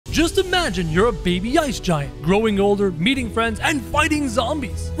Just imagine you're a baby ice giant, growing older, meeting friends, and fighting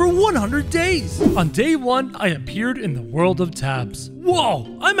zombies for 100 days. On day 1, I appeared in the world of Tabs.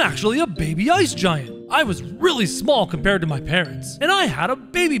 Whoa, I'm actually a baby ice giant. I was really small compared to my parents, and I had a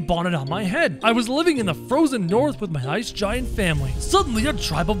baby bonnet on my head. I was living in the frozen north with my ice giant family. Suddenly, a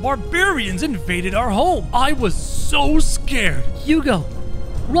tribe of barbarians invaded our home. I was so scared. Hugo,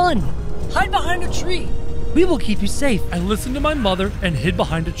 run! Hide behind a tree. We will keep you safe. I listened to my mother and hid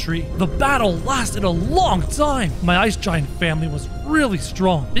behind a tree. The battle lasted a long time. My ice giant family was really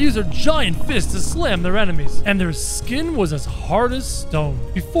strong. They used their giant fists to slam their enemies, and their skin was as hard as stone.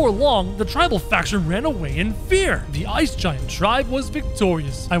 Before long, the tribal faction ran away in fear. The ice giant tribe was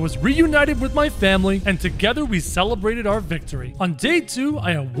victorious. I was reunited with my family, and together we celebrated our victory. On day 2,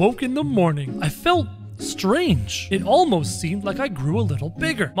 I awoke in the morning. I felt strange. It almost seemed like I grew a little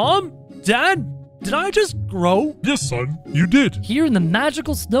bigger. Mom? Dad? Did I just grow? Yes, son, you did. Here in the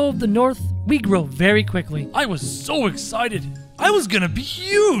magical snow of the north, we grow very quickly. I was so excited. I was gonna be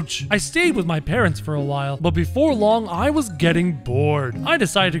huge. I stayed with my parents for a while, but before long, I was getting bored. I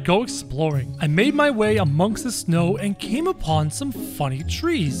decided to go exploring. I made my way amongst the snow and came upon some funny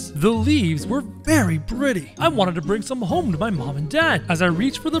trees. The leaves were very pretty. I wanted to bring some home to my mom and dad. As I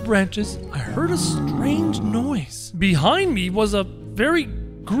reached for the branches, I heard a strange noise. Behind me was a very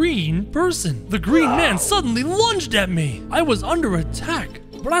green person. The green man suddenly lunged at me. I was under attack,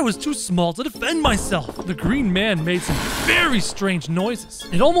 but I was too small to defend myself. The green man made some very strange noises.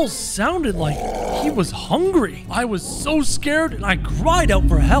 It almost sounded like he was hungry. I was so scared and I cried out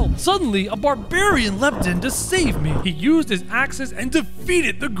for help. Suddenly, a barbarian leapt in to save me. He used his axes and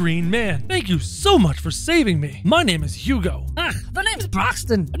defeated the green man. Thank you so much for saving me. My name is Hugo. The name's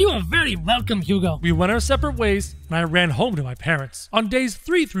Braxton, and you are very welcome, Hugo. We went our separate ways, and I ran home to my parents. On days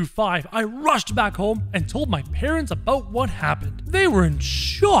 3 through 5, I rushed back home and told my parents about what happened. They were in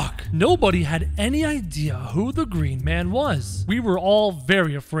shock. Nobody had any idea who the green man was. We were all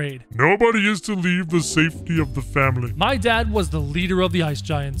very afraid. Nobody is to leave the safety of the family. My dad was the leader of the ice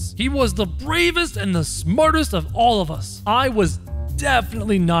giants. He was the bravest and the smartest of all of us. I was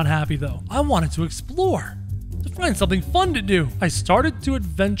definitely not happy though. I wanted to explore, to find something fun to do. I started to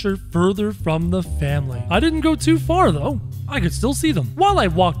adventure further from the family. I didn't go too far though. I could still see them. While I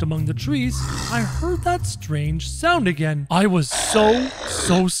walked among the trees, I heard that strange sound again. I was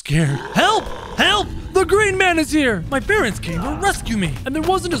so scared. Help! Help! The green man is here! My parents came to rescue me, and there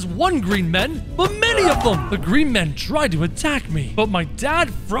wasn't just one green man, but many of them! The green men tried to attack me, but my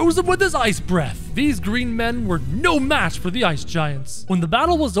dad froze them with his ice breath. These green men were no match for the ice giants. When the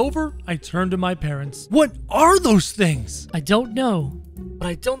battle was over, I turned to my parents. What are those things? I don't know, but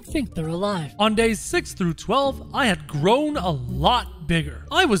I don't think they're alive. On days 6 through 12, I had grown a lot bigger.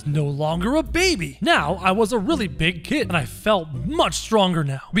 I was no longer a baby. Now I was a really big kid, and I felt much stronger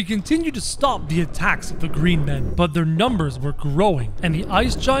now. We continued to stop the attacks of the green men, but their numbers were growing, and the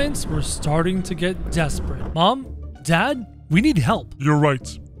ice giants were starting to get desperate. Mom? Dad? We need help. You're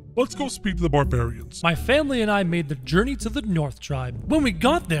right. Let's go speak to the barbarians. My family and I made the journey to the North Tribe. When we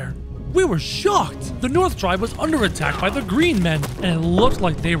got there, we were shocked. The North Tribe was under attack by the green men, and it looked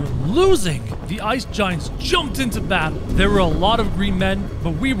like they were losing. The ice giants jumped into battle. There were a lot of green men,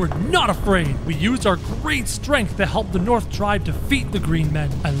 but we were not afraid. We used our great strength to help the North Tribe defeat the green men.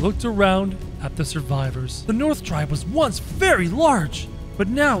 I looked around at the survivors. The North Tribe was once very large, but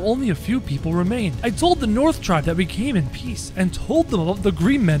now only a few people remained. I told the North Tribe that we came in peace and told them about the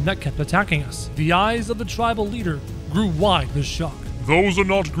green men that kept attacking us. The eyes of the tribal leader grew wide with shock. Those are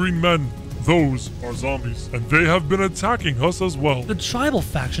not green men. Those are zombies, and they have been attacking us as well. The tribal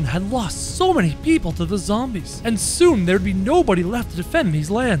faction had lost so many people to the zombies, and soon there'd be nobody left to defend these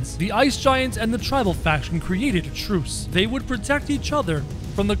lands. The ice giants and the tribal faction created a truce. They would protect each other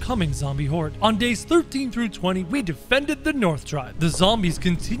from the coming zombie horde. On days 13 through 20, we defended the North Tribe. The zombies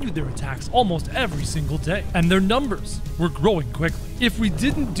continued their attacks almost every single day, and their numbers were growing quickly. If we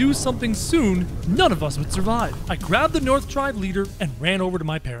didn't do something soon, none of us would survive. I grabbed the North Tribe leader and ran over to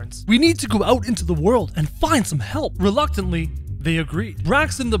my parents. We need to go out into the world and find some help. Reluctantly, they agreed.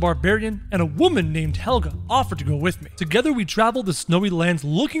 Braxton the barbarian and a woman named Helga offered to go with me. Together we traveled the snowy lands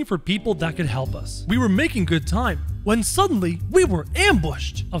looking for people that could help us. We were making good time when suddenly we were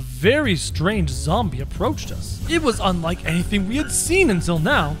ambushed. A very strange zombie approached us. It was unlike anything we had seen until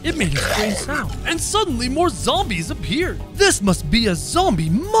now. It made a strange sound, and suddenly more zombies appeared. This must be a zombie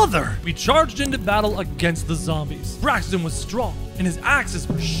mother. We charged into battle against the zombies. Braxton was strong, and his axes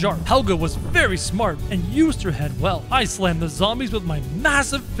were sharp. Helga was very smart and used her head well. I slammed the zombies with my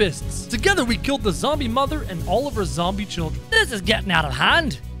massive fists. Together we killed the zombie mother and all of her zombie children. This is getting out of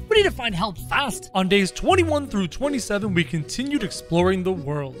hand. We need to find help fast. On days 21 through 27, we continued exploring the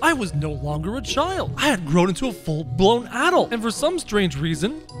world. I was no longer a child. I had grown into a full-blown adult, and for some strange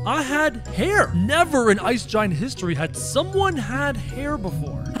reason, I had hair. Never in Ice Giant history had someone had hair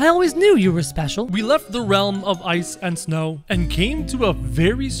before. I always knew you were special. We left the realm of ice and snow and came to a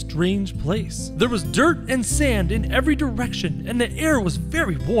very strange place. There was dirt and sand in every direction, and the air was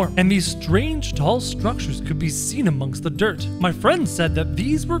very warm, and these strange tall structures could be seen amongst the dirt. My friend said that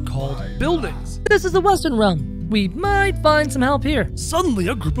these were called buildings. This is the Western Realm. We might find some help here. Suddenly,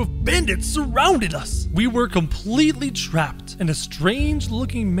 a group of bandits surrounded us. We were completely trapped, and a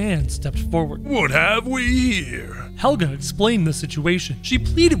strange-looking man stepped forward. What have we here? Helga explained the situation. She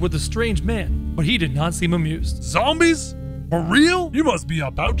pleaded with the strange man, but he did not seem amused. Zombies? For real? You must be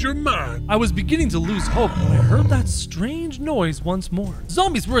about your mind. I was beginning to lose hope when I heard that strange noise once more.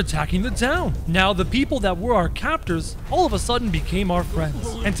 Zombies were attacking the town. Now the people that were our captors all of a sudden became our friends,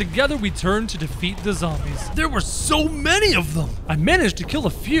 and together we turned to defeat the zombies. There were so many of them. I managed to kill a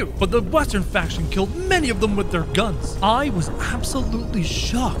few, but the Western faction killed many of them with their guns. I was absolutely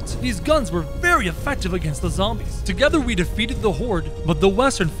shocked. These guns were very effective against the zombies. Together we defeated the Horde, but the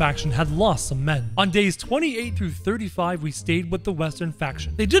Western faction had lost some men. On days 28 through 35, we stayed with the Western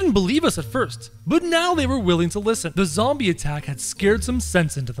faction. They didn't believe us at first, but now they were willing to listen. The zombie attack had scared some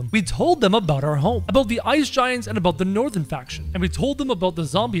sense into them. We told them about our home, about the Ice Giants, and about the Northern faction, and we told them about the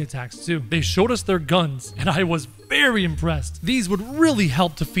zombie attacks too. They showed us their guns, and I was very impressed. These would really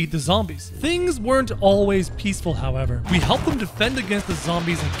help defeat the zombies. Things weren't always peaceful, however. We helped them defend against the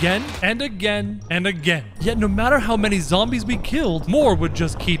zombies again and again and again. Yet no matter how many zombies we killed, more would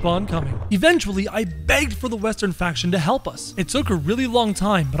just keep on coming. Eventually, I begged for the Western faction to help us. It took a really long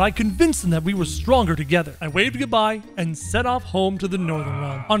time, but I convinced them that we were stronger together. I waved goodbye and set off home to the Northern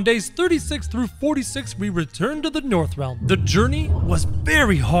Realm. On days 36 through 46, we returned to the North Realm. The journey was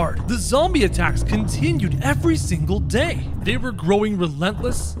very hard. The zombie attacks continued every single day. They were growing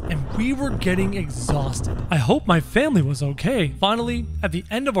relentless, and we were getting exhausted. I hope my family was okay. Finally, at the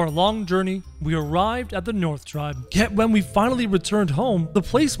end of our long journey, we arrived at the North Tribe. Yet when we finally returned home, the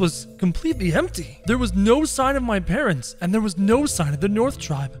place was completely empty. There was no sign of my parents, and there was no sign of the North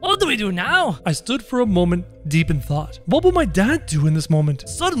Tribe. What do we do now? I stood for a moment, deep in thought. What will my dad do in this moment?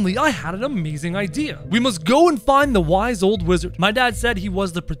 Suddenly, I had an amazing idea. We must go and find the wise old wizard. My dad said he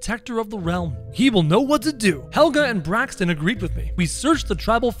was the protector of the realm. He will know what to do. Helga and Braxton agreed with me. We searched the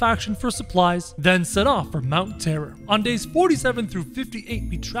tribal faction for supplies, then set off for Mount Terror. On days 47 through 58,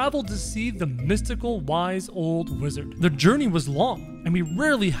 we traveled to see the mystical wise old wizard. The journey was long, and we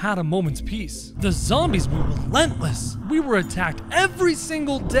rarely had a moment's peace. The zombies were relentless. We were attacked every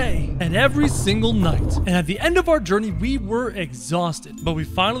single day and every single night. And at the end of our journey, we were exhausted. But we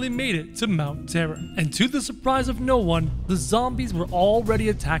finally made it to Mount Terror. And to the surprise of no one, the zombies were already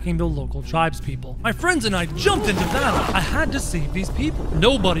attacking the local tribespeople. My friends and I jumped into battle. I had to save these people.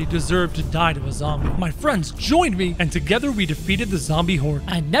 Nobody deserved to die to a zombie. My friends joined me, and together we defeated the zombie horde.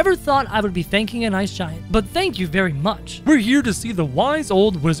 I never thought I would be thanking an ice giant, but thank you very much. We're here to see the wise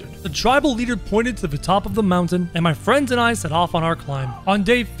old wizard. The tribal leader pointed to the top of the mountain, and my friends and I set off on our climb. On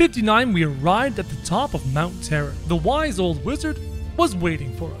day 59, we arrived at the top of Mount Terror. The wise old wizard was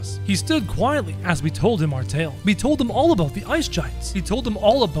waiting for us. He stood quietly as we told him our tale. We told him all about the Ice Giants. We told him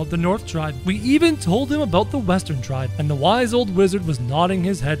all about the North Tribe. We even told him about the Western Tribe, and the wise old wizard was nodding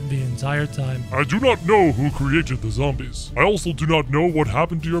his head the entire time. I do not know who created the zombies. I also do not know what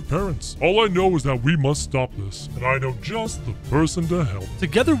happened to your parents. All I know is that we must stop this, and I know just the person to help.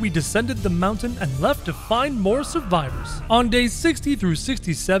 Together we descended the mountain and left to find more survivors. On days 60 through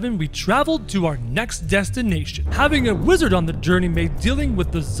 67, we traveled to our next destination. Having a wizard on the journey made dealing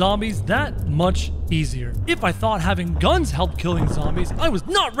with the zombies that much easier. If I thought having guns helped killing zombies, I was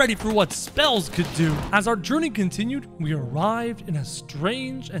not ready for what spells could do. As our journey continued, we arrived in a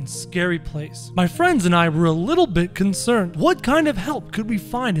strange and scary place. My friends and I were a little bit concerned. What kind of help could we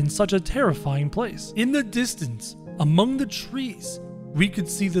find in such a terrifying place? In the distance, among the trees, we could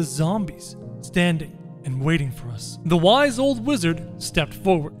see the zombies standing and waiting for us. The wise old wizard stepped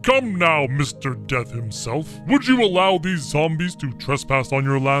forward. Come now, Mr. Death himself. Would you allow these zombies to trespass on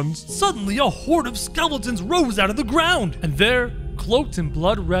your lands? Suddenly, a horde of skeletons rose out of the ground, and there, cloaked in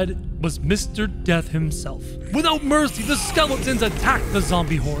blood red, was Mr. Death himself. Without mercy, the skeletons attacked the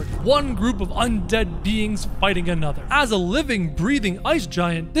zombie horde, one group of undead beings fighting another. As a living, breathing ice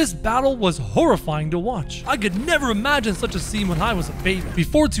giant, this battle was horrifying to watch. I could never imagine such a scene when I was a baby.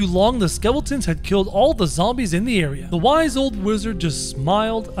 Before too long, the skeletons had killed all the zombies in the area. The wise old wizard just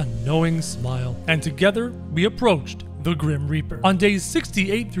smiled a knowing smile, and together we approached the Grim Reaper. On days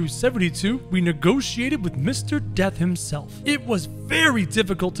 68 through 72, we negotiated with Mr. Death himself. It was very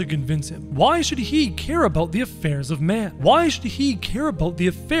difficult to convince him. Why should he care about the affairs of man? Why should he care about the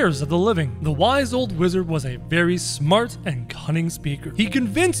affairs of the living? The wise old wizard was a very smart and cunning speaker. He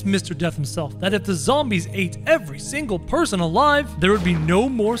convinced Mr. Death himself that if the zombies ate every single person alive, there would be no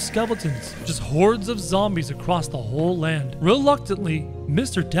more skeletons, just hordes of zombies across the whole land. Reluctantly,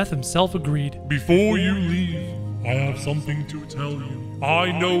 Mr. Death himself agreed. Before you leave, I have something to tell you.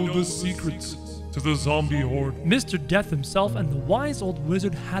 I know the secrets to the zombie horde. Mr. Death himself and the wise old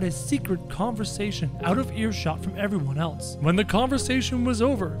wizard had a secret conversation out of earshot from everyone else. When the conversation was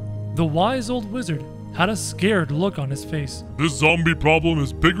over, the wise old wizard had a scared look on his face. This zombie problem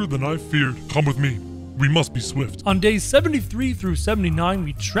is bigger than I feared. Come with me. We must be swift. On days 73 through 79,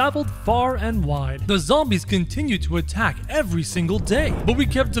 we traveled far and wide. The zombies continued to attack every single day, but we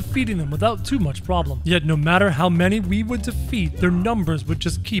kept defeating them without too much problem. Yet no matter how many we would defeat, their numbers would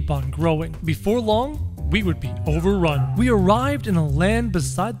just keep on growing. Before long, we would be overrun. We arrived in a land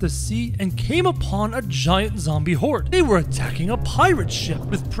beside the sea and came upon a giant zombie horde. They were attacking a pirate ship.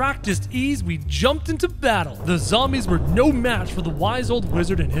 With practiced ease, we jumped into battle. The zombies were no match for the wise old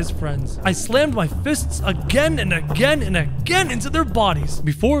wizard and his friends. I slammed my fists again and again and again into their bodies.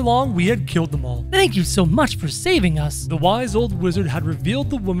 Before long, we had killed them all. Thank you so much for saving us. The wise old wizard had revealed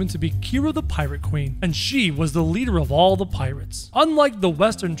the woman to be Kira the Pirate Queen, and she was the leader of all the pirates. Unlike the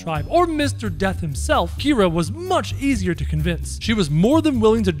Western tribe or Mr. Death himself, Kira was much easier to convince. She was more than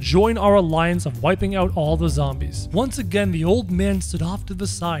willing to join our alliance of wiping out all the zombies. Once again, the old man stood off to the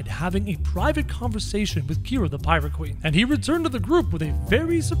side, having a private conversation with Kira the Pirate Queen, and he returned to the group with a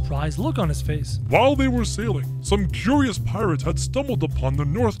very surprised look on his face. While they were sailing, some curious pirates had stumbled upon the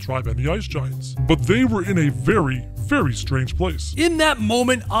North Tribe and the Ice Giants, but they were in a very strange place. In that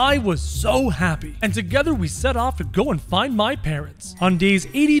moment, I was so happy, and together we set off to go and find my parents. On days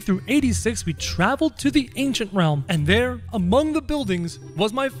 80 through 86, we traveled to the ancient realm, and there, among the buildings,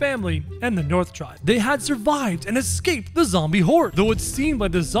 was my family and the North Tribe. They had survived and escaped the zombie horde, though it seemed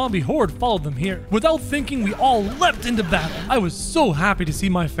like the zombie horde followed them here. Without thinking, we all leapt into battle. I was so happy to see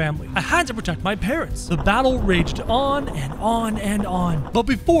my family. I had to protect my parents. The battle raged on and on and on, but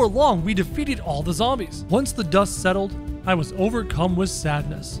before long, we defeated all the zombies. Once the dust settled, I was overcome with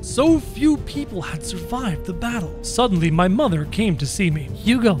sadness. So few people had survived the battle. Suddenly, my mother came to see me.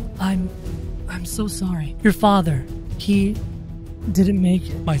 Hugo, I'm so sorry. Your father, he didn't make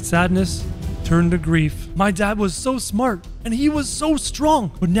it. My sadness turned to grief. My dad was so smart, and he was so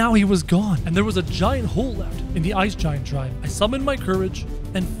strong, but now he was gone, and there was a giant hole left in the Ice Giant tribe. I summoned my courage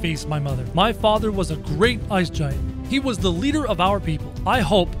and faced my mother. My father was a great ice giant. He was the leader of our people. I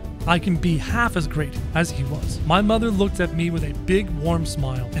hope I can be half as great as he was. My mother looked at me with a big warm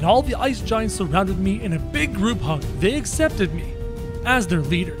smile, and all the ice giants surrounded me in a big group hug. They accepted me as their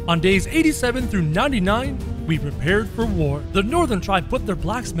leader. On days 87 through 99, we prepared for war. The Northern tribe put their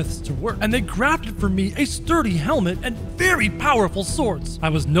blacksmiths to work, and they crafted for me a sturdy helmet and very powerful swords. I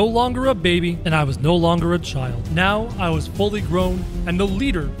was no longer a baby, and I was no longer a child. Now I was fully grown and the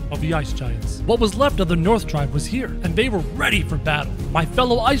leader of the Ice Giants. What was left of the North tribe was here, and they were ready for battle. My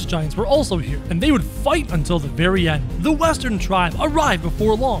fellow Ice Giants were also here, and they would fight until the very end. The Western tribe arrived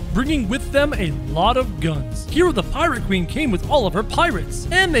before long, bringing with them a lot of guns. Kira the Pirate Queen came with all of her pirates,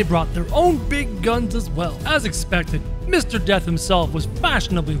 and they brought their own big guns as well. As expected, Mr. Death himself was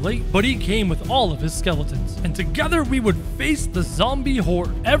fashionably late, but he came with all of his skeletons, and together we would face the zombie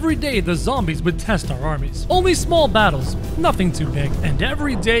horde. Every day the zombies would test our armies. Only small battles, nothing too big, and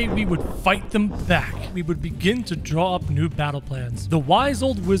every day we would fight them back. We would begin to draw up new battle plans. The wise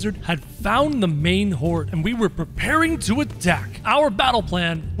old wizard had found the main horde, and we were preparing to attack. Our battle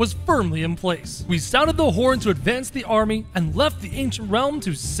plan was firmly in place. We sounded the horn to advance the army and left the ancient realm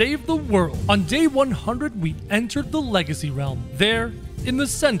to save the world. On day 100, we entered the Legacy Realm. There, in the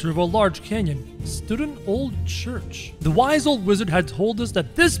center of a large canyon, stood an old church. The wise old wizard had told us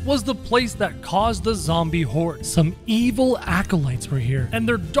that this was the place that caused the zombie horde. Some evil acolytes were here, and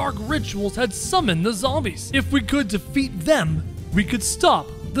their dark rituals had summoned the zombies. If we could defeat them, we could stop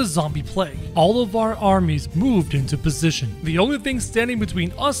the zombie plague. All of our armies moved into position. The only thing standing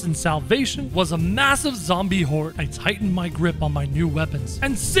between us and salvation was a massive zombie horde. I tightened my grip on my new weapons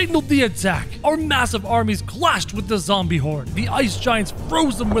and signaled the attack. Our massive armies clashed with the zombie horde. The ice giants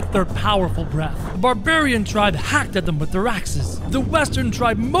froze them with their powerful breath. The barbarian tribe hacked at them with their axes. The western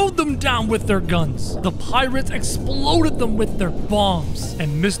tribe mowed them down with their guns. The pirates exploded them with their bombs.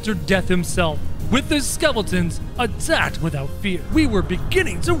 And Mr. Death himself with the skeletons attacked without fear. We were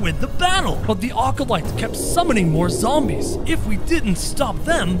beginning to win the battle, but the acolytes kept summoning more zombies. If we didn't stop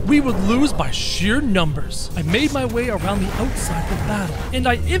them, we would lose by sheer numbers. I made my way around the outside of the battle, and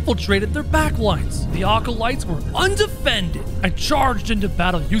I infiltrated their backlines. The acolytes were undefended. I charged into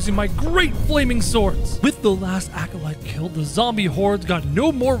battle using my great flaming swords. With the last acolyte killed, the zombie hordes got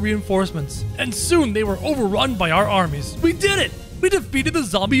no more reinforcements, and soon they were overrun by our armies. We did it! We defeated the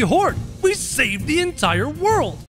zombie horde! We saved the entire world!